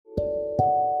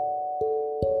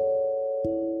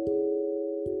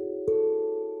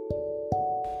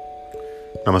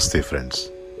Namaste friends.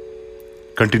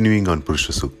 Continuing on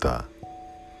Purusha Sukta,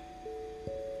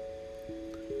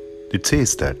 it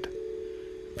says that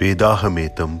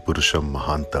Vedahametam Purusham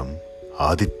Mahantam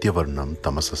Adityavarnam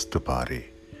Tamasastu Pare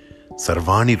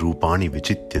Sarvani Rupani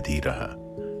Vichitya Dhiraha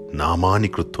Namani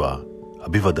Krutva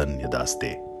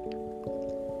Abhivadanyadaste,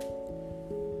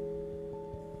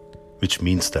 which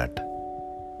means that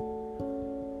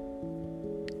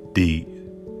the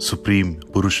Supreme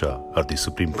Purusha or the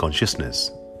Supreme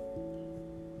Consciousness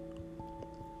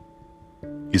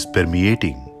is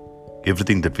permeating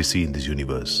everything that we see in this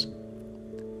universe.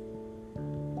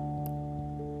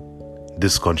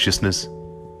 This consciousness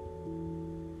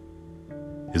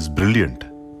is brilliant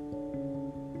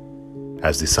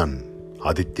as the sun,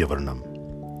 Aditya Varnam,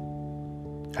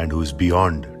 and who is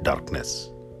beyond darkness.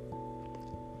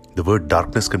 The word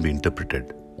darkness can be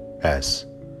interpreted as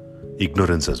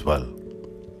ignorance as well.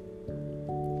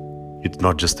 It's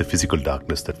not just the physical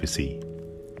darkness that we see.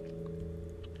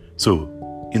 So,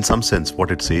 in some sense, what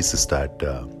it says is that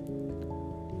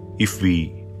if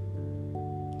we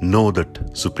know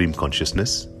that Supreme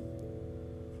Consciousness,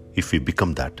 if we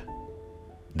become that,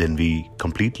 then we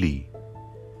completely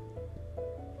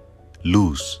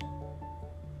lose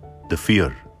the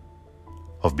fear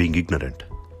of being ignorant.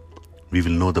 We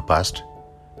will know the past,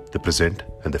 the present,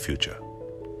 and the future.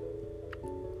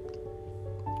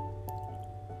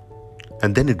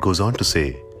 And then it goes on to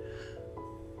say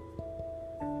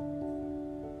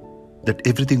that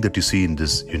everything that you see in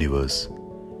this universe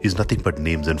is nothing but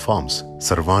names and forms.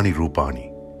 Sarvani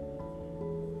Rupani.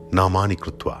 Namani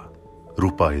Krutva.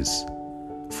 Rupa is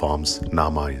forms,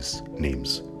 Nama is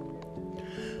names.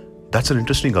 That's an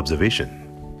interesting observation.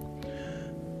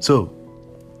 So,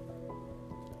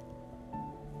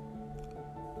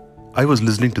 I was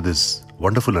listening to this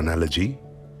wonderful analogy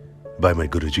by my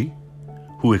Guruji,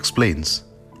 who explains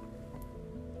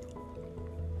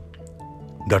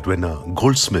that when a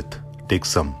goldsmith takes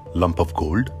some lump of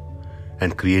gold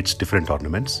and creates different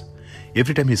ornaments,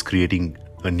 every time he's creating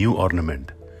a new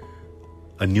ornament,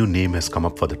 a new name has come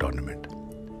up for that ornament.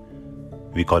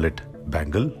 We call it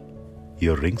bangle,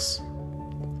 earrings,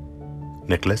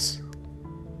 necklace,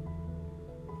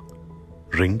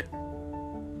 ring,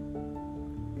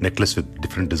 necklace with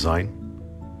different design,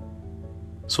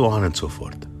 so on and so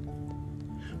forth.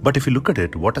 But if you look at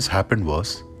it, what has happened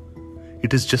was,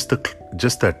 it is just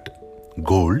that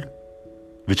gold,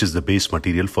 which is the base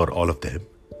material for all of them.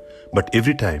 But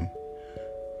every time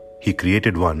he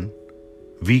created one,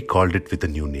 we called it with a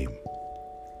new name.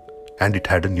 And it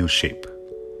had a new shape.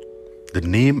 The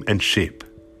name and shape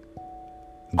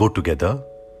go together,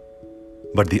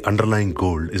 but the underlying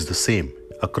gold is the same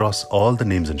across all the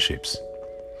names and shapes.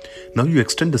 Now you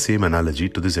extend the same analogy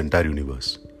to this entire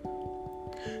universe.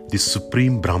 The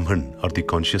Supreme Brahman or the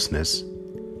consciousness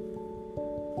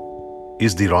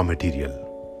is the raw material.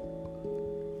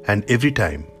 And every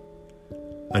time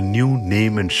a new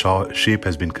name and shape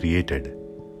has been created,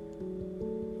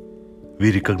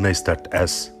 we recognize that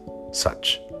as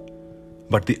such.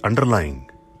 But the underlying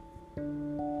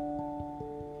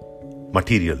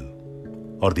material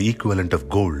or the equivalent of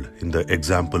gold in the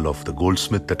example of the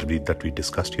goldsmith that we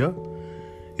discussed here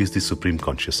is the Supreme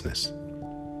Consciousness.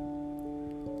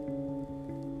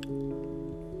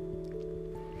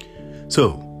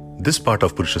 So, this part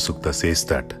of Purusha Sukta says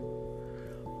that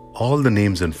all the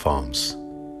names and forms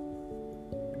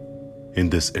in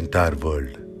this entire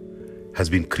world has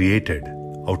been created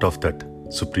out of that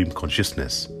Supreme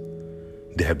Consciousness.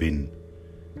 They have been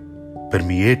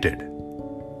permeated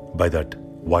by that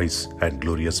wise and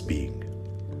glorious being.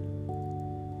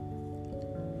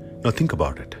 Now think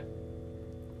about it.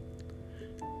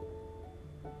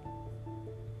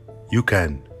 You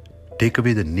can take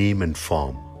away the name and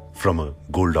form from a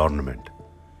gold ornament,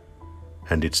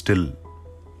 and it still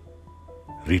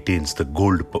retains the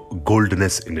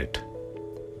goldness in it.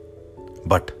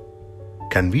 But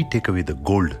can we take away the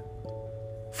gold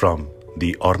from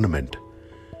the ornament?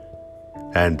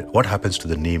 And what happens to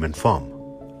the name and form?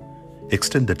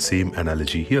 Extend that same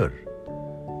analogy here.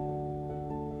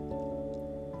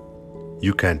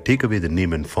 You can take away the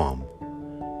name and form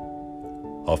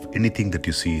of anything that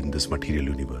you see in this material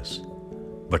universe.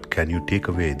 But can you take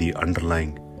away the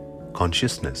underlying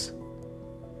consciousness?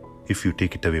 If you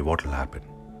take it away, what will happen?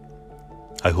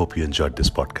 I hope you enjoyed this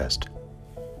podcast.